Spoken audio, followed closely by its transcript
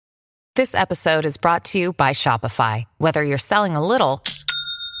This episode is brought to you by Shopify. Whether you're selling a little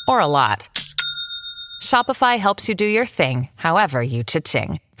or a lot, Shopify helps you do your thing, however you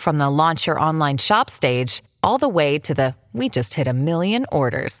cha-ching. From the launch your online shop stage, all the way to the we just hit 1 million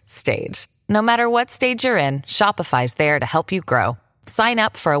orders stage. No matter what stage you're in, Shopify's there to help you grow. Sign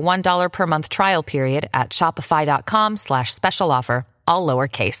up for a $1 per month trial period at shopify.com/special offer, all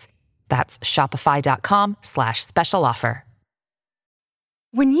lowercase. That's shopify.com/special offer.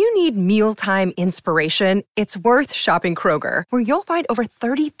 When you need mealtime inspiration, it's worth shopping Kroger, where you'll find over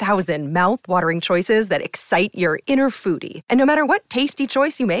 30,000 mouth-watering choices that excite your inner foodie. And no matter what tasty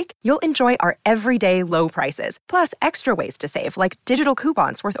choice you make, you'll enjoy our everyday low prices, plus extra ways to save, like digital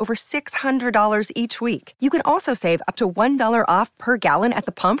coupons worth over $600 each week. You can also save up to $1 off per gallon at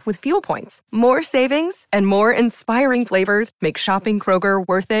the pump with fuel points. More savings and more inspiring flavors make shopping Kroger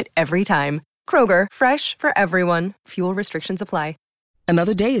worth it every time. Kroger, fresh for everyone. Fuel restrictions apply.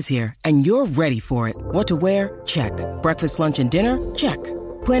 Another day is here, and you're ready for it. What to wear? Check. Breakfast, lunch, and dinner? Check.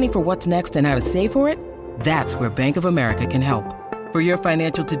 Planning for what's next and how to save for it? That's where Bank of America can help. For your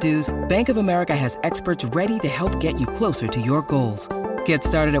financial to-dos, Bank of America has experts ready to help get you closer to your goals. Get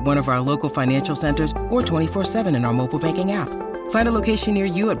started at one of our local financial centers or 24/7 in our mobile banking app. Find a location near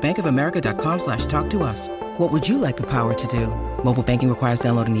you at bankofamerica.com/talktous. What would you like the power to do? Mobile banking requires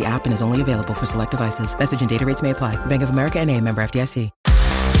downloading the app and is only available for select devices. Message and data rates may apply. Bank of America N.A., member FDIC.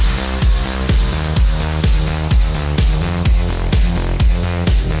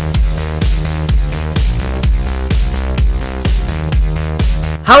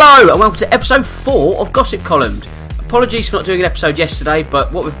 Hello and welcome to episode 4 of Gossip Column. Apologies for not doing an episode yesterday,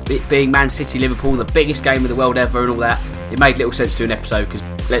 but what with it being Man City Liverpool, the biggest game of the world ever and all that, it made little sense to do an episode because,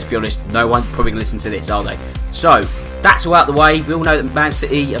 let's be honest, no one's probably going to listen to this, are they? So, that's all out of the way. We all know that Man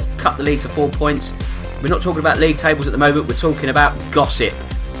City have cut the league to 4 points. We're not talking about league tables at the moment, we're talking about gossip.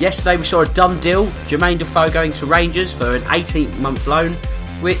 Yesterday we saw a done deal, Jermaine Defoe going to Rangers for an 18-month loan,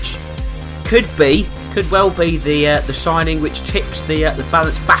 which could well be the signing which tips the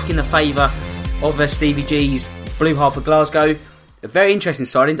balance back in the favour of Stevie G's Blue Heart for Glasgow. A very interesting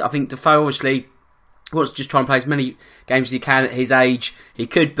signing. I think Defoe obviously wants to just try and play as many games as he can at his age. He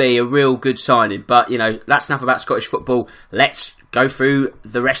could be a real good signing, but that's enough about Scottish football. Let's go through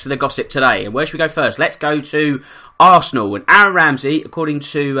the rest of the gossip today. And where should we go first? Let's go to Arsenal. And Aaron Ramsey, according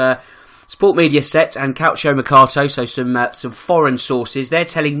to Sport Media Set and Calcio Mercato, so some foreign sources, they're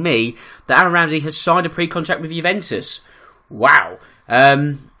telling me that Aaron Ramsey has signed a pre-contract with Juventus. Wow.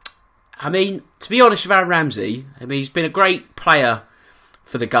 I mean, to be honest with Aaron Ramsey, he's been a great player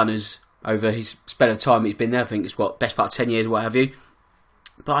for the Gunners over his spell of time he's been there. I think it's best part of 10 years, what have you.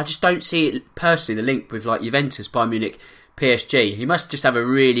 But I just don't see it personally, the link with like Juventus, Bayern Munich, PSG. He must just have a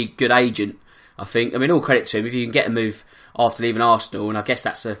really good agent, I think. I mean, all credit to him if you can get a move after leaving Arsenal, and I guess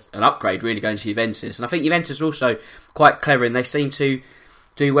that's an upgrade really going to Juventus. And I think Juventus are also quite clever, and they seem to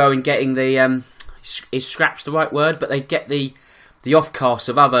do well in getting the is scraps the right word, but they get the offcasts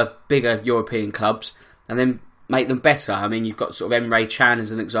of other bigger European clubs and then make them better. I mean, you've got sort of Emre Can as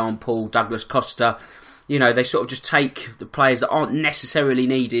an example, Douglas Costa. They sort of just take the players that aren't necessarily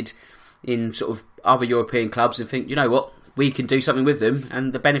needed in sort of other European clubs and think, you know what, we can do something with them,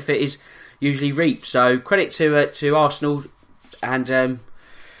 and the benefit is usually reaped. So credit to Arsenal and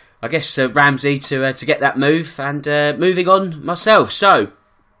I guess Ramsey to get that move. And moving on myself. So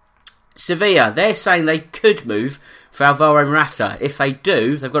Sevilla, they're saying they could move for Alvaro Morata. If they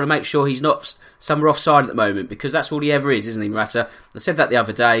do, they've got to make sure he's not somewhere offside at the moment, because that's all he ever is, isn't he, Morata? I said that the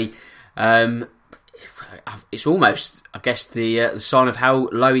other day. It's almost, I guess, the sign of how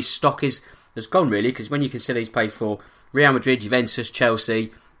low his stock has gone, really, because when you consider he's played for Real Madrid, Juventus,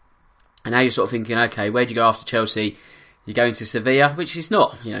 Chelsea, and now you're sort of thinking, okay, where'd you go after Chelsea? You're going to Sevilla, which is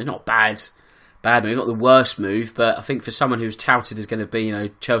not bad move, not the worst move, but I think for someone who's touted as going to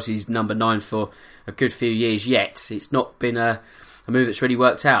be, Chelsea's number 9 for a good few years yet, it's not been a move that's really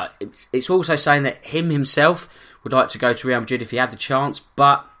worked out. It's also saying that himself would like to go to Real Madrid if he had the chance,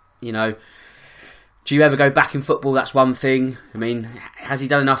 but, do you ever go back in football? That's one thing. I mean, has he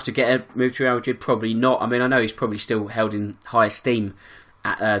done enough to get a move to Real Madrid? Probably not. I mean, I know he's probably still held in high esteem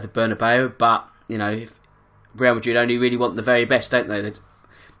at the Bernabeu, but, if Real Madrid only really want the very best, don't they?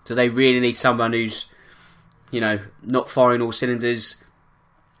 Do they really need someone who's, not firing all cylinders?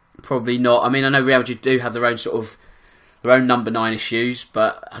 Probably not. I mean, I know Real Madrid do have their own number 9 issues,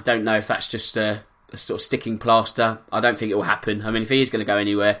 but I don't know if that's just a sort of sticking plaster. I don't think it will happen. I mean, if he is going to go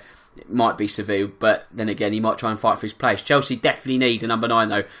anywhere, it might be Seville, but then again, he might try and fight for his place. Chelsea definitely need a number 9,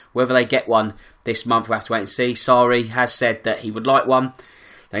 though. Whether they get one this month, we'll have to wait and see. Sarri has said that he would like one.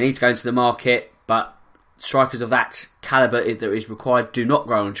 They need to go into the market, but strikers of that calibre that is required do not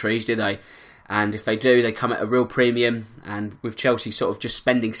grow on trees, do they? And if they do, they come at a real premium. And with Chelsea sort of just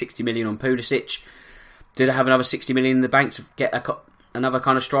spending 60 million on Pulisic, do they have another 60 million in the bank to get another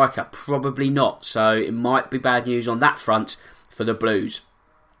kind of striker? Probably not. So it might be bad news on that front for the Blues.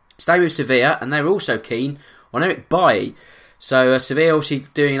 Staying with Sevilla, and they're also keen on Eric Bailly. So Sevilla obviously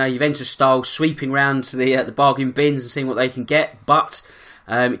doing a Juventus style, sweeping round to the bargain bins and seeing what they can get. But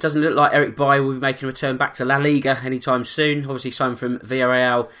it doesn't look like Eric Bailly will be making a return back to La Liga anytime soon. Obviously signed from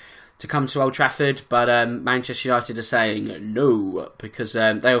Villarreal to come to Old Trafford, but Manchester United are saying no, because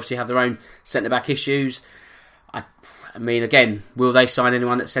they obviously have their own centre-back issues. I mean, again, will they sign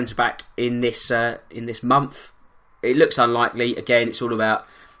anyone at centre-back in this month? It looks unlikely. Again, it's all about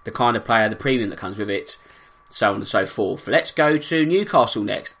the kind of player, the premium that comes with it, so on and so forth. Let's go to Newcastle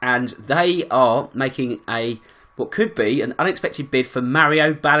next, and they are making what could be an unexpected bid for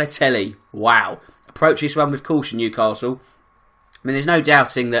Mario Balotelli. Wow. Approach this one with caution, Newcastle. I mean, there's no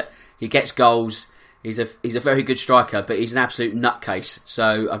doubting that he gets goals. He's a very good striker, but he's an absolute nutcase.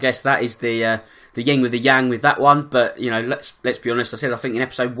 So I guess that is the yin with the yang with that one. But let's be honest. I think in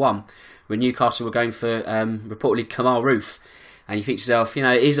episode 1 when Newcastle were going for reportedly Kamal Roof, and you think to yourself,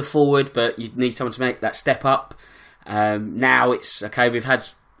 it is a forward, but you need someone to make that step up. Now it's okay.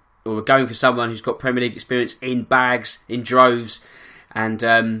 We're going for someone who's got Premier League experience in bags, in droves, and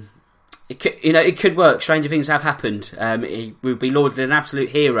it could work. Stranger things have happened. He would be lauded an absolute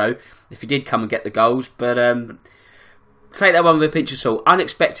hero if he did come and get the goals. But take that one with a pinch of salt.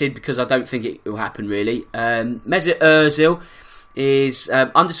 Unexpected, because I don't think it will happen really. Mesut Ozil is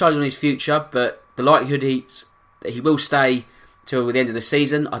undecided on his future, but the likelihood that he will stay till the end of the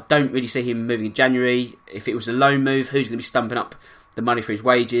season. I don't really see him moving in January. If it was a loan move, who's going to be stumping up the money for his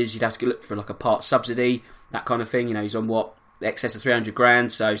wages? You'd have to look for like a part subsidy, that kind of thing. He's on excess of 300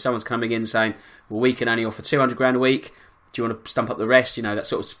 grand, so someone's coming in saying, well, we can only offer 200 grand a week, do you want to stump up the rest? That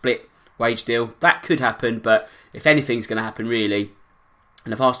sort of split wage deal. That could happen, but if anything's going to happen really,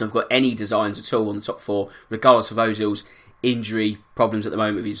 and if Arsenal have got any designs at all on the top 4, regardless of Ozil's injury problems at the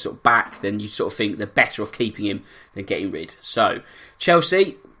moment, if he's sort of back, then you sort of think they're better off keeping him than getting rid. So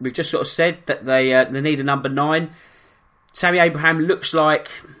Chelsea, we've just sort of said that they need a number 9. Tammy Abraham looks like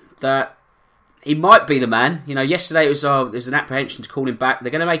that he might be the man. Yesterday there's an apprehension to call him back.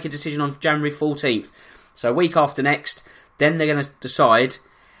 They're going to make a decision on January 14th. So a week after next, then they're going to decide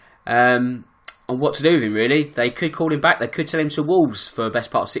on what to do with him, really. They could call him back. They could sell him to Wolves for the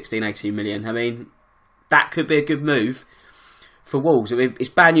best part of 16, 18 million. I mean, that could be a good move for Wolves. It's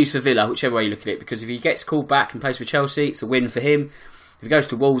bad news for Villa, whichever way you look at it, because if he gets called back and plays for Chelsea, it's a win for him. If he goes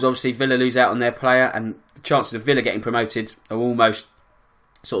to Wolves, obviously Villa lose out on their player, and the chances of Villa getting promoted are almost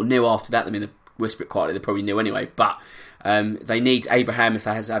sort of nil after that. I mean, whisper it quietly, they're probably nil anyway, but they need Abraham if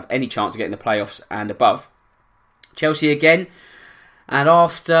they have any chance of getting the playoffs and above. Chelsea again, and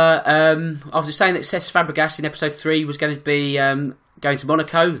after saying that Cesc Fabregas in episode 3 was going to be going to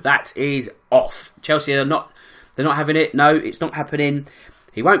Monaco, that is off. Chelsea they're not having it. No, it's not happening.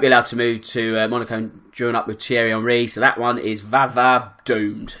 He won't be allowed to move to Monaco and join up with Thierry Henry, so that one is Vava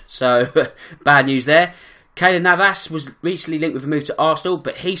doomed. So bad news there. Keylor Navas was recently linked with a move to Arsenal,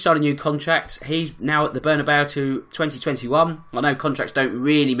 but he signed a new contract. He's now at the Bernabeu to 2021. I know contracts don't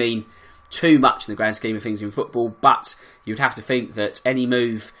really mean too much in the grand scheme of things in football, but you'd have to think that any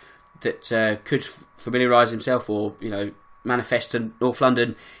move that could familiarise himself or manifest to North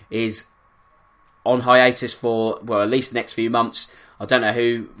London is on hiatus for at least the next few months. I don't know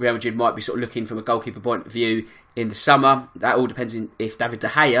who Real Madrid might be sort of looking from a goalkeeper point of view in the summer. That all depends on if David De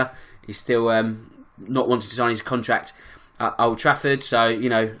Gea is still not wanting to sign his contract at Old Trafford. So,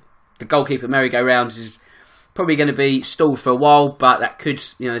 the goalkeeper merry-go-round is probably going to be stalled for a while, but that could,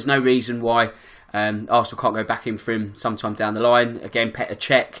 there's no reason why Arsenal can't go back in for him sometime down the line. Again, Petr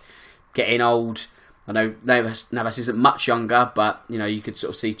Cech, getting old. I know Navas isn't much younger, but, you could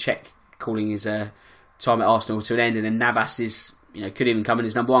sort of see Cech calling his time at Arsenal to an end, and then Navas is, could even come in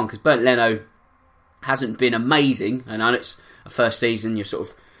as number 1, because Bernd Leno hasn't been amazing. I know it's a first season, you're sort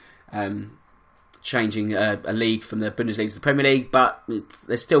of changing a league from the Bundesliga to the Premier League, but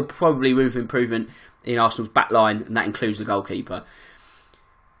there's still probably room for improvement in Arsenal's back line, and that includes the goalkeeper.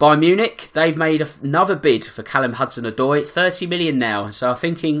 Bayern Munich, they've made another bid for Callum Hudson-Odoi, 30 million now. So I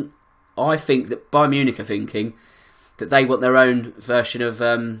think that Bayern Munich are thinking that they want their own version of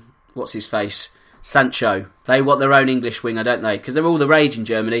what's his face, Sancho. They want their own English winger, don't they? Because they're all the rage in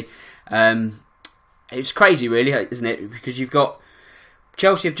Germany. It's crazy, really, isn't it? Because you've got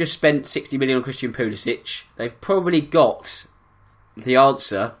Chelsea have just spent 60 million on Christian Pulisic. They've probably got the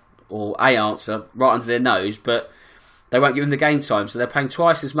answer, or a answer, right under their nose, but they won't give him the game time, so they're paying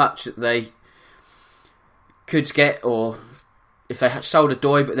twice as much that they could get, or if they sold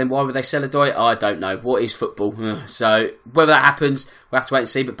Odoi, but then why would they sell Odoi? I don't know. What is football? So whether that happens, we'll have to wait and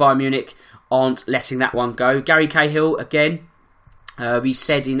see. But Bayern Munich aren't letting that one go. Gary Cahill, again, we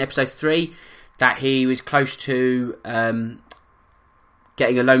said in episode 3 that he was close to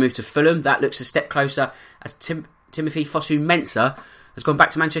getting a loan move to Fulham. That looks a step closer as Timothy Fosu-Mensah has gone back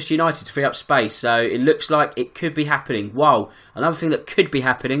to Manchester United to free up space. So it looks like it could be happening. Wow. Another thing that could be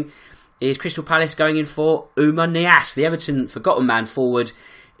happening is Crystal Palace going in for Oumar Niasse. The Everton forgotten man forward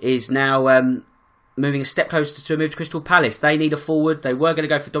is now moving a step closer to a move to Crystal Palace. They need a forward. They were going to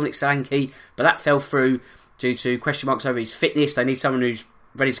go for Dominic Solanke, but that fell through due to question marks over his fitness. They need someone who's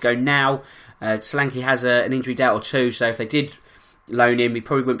ready to go now. Solanke has an injury doubt or two, so if they did loan him, he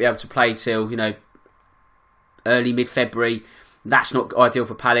probably wouldn't be able to play till early mid-February. That's not ideal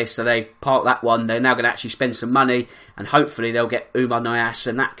for Palace, so they've parked that one. They're now going to actually spend some money, and hopefully they'll get Oumar Niasse,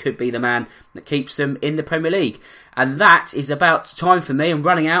 and that could be the man that keeps them in the Premier League. And that is about time for me. I'm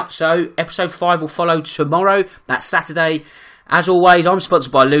running out, so episode 5 will follow tomorrow. That's Saturday. As always, I'm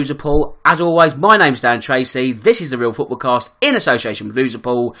sponsored by Loserpool. As always, my name's Dan Tracy. This is the Real Football Cast in association with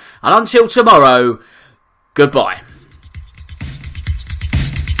Loserpool. And until tomorrow, goodbye.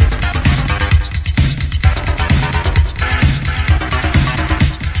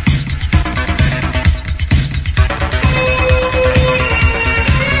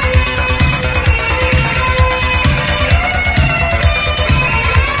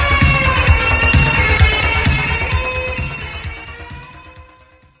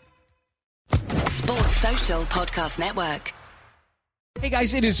 Podcast Network. Hey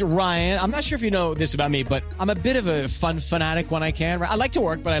guys, it is Ryan. I'm not sure if you know this about me, but I'm a bit of a fun fanatic when I can. I like to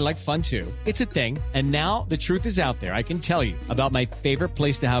work, but I like fun too. It's a thing. And now the truth is out there. I can tell you about my favorite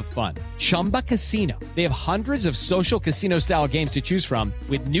place to have fun. Chumba Casino. They have hundreds of social casino style games to choose from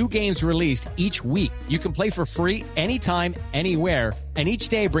with new games released each week. You can play for free anytime, anywhere. And each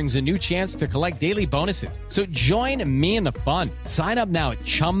day brings a new chance to collect daily bonuses. So join me in the fun. Sign up now at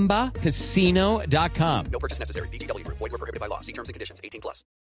ChumbaCasino.com. No purchase necessary. VGW Group. Void where prohibited by law. See terms and conditions. 18+.